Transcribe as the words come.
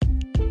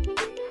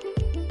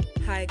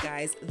Hi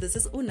guys, this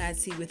is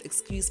Unati with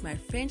Excuse My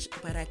French,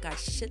 but I got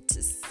shit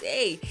to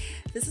say.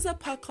 This is a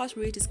podcast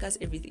where we discuss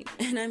everything,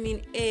 and I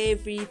mean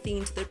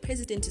everything, to the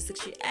president, to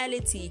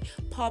sexuality,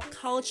 pop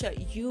culture,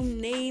 you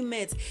name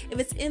it. If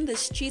it's in the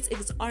streets,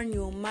 if it's on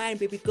your mind,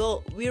 baby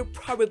girl, we're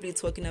probably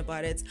talking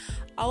about it.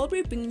 I will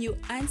be bringing you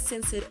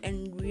uncensored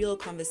and real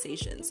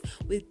conversations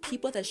with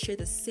people that share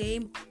the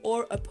same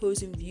or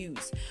opposing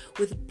views,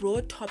 with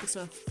broad topics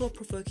that are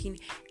thought-provoking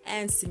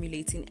and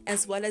stimulating,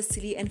 as well as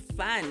silly and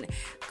fun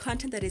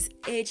content that is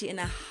edgy and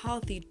a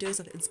healthy dose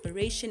of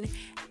inspiration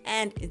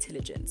and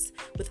intelligence.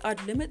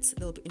 Without limits,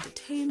 there will be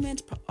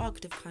entertainment,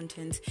 provocative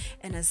content,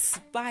 and a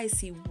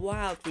spicy,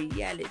 wild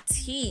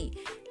reality.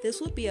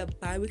 This will be a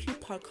bi-weekly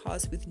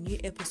podcast with new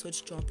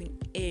episodes dropping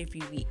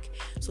every week.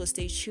 So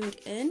stay tuned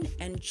in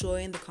and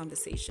join the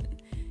conversation.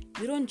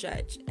 We don't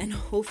judge, and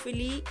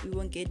hopefully we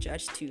won't get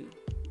judged too.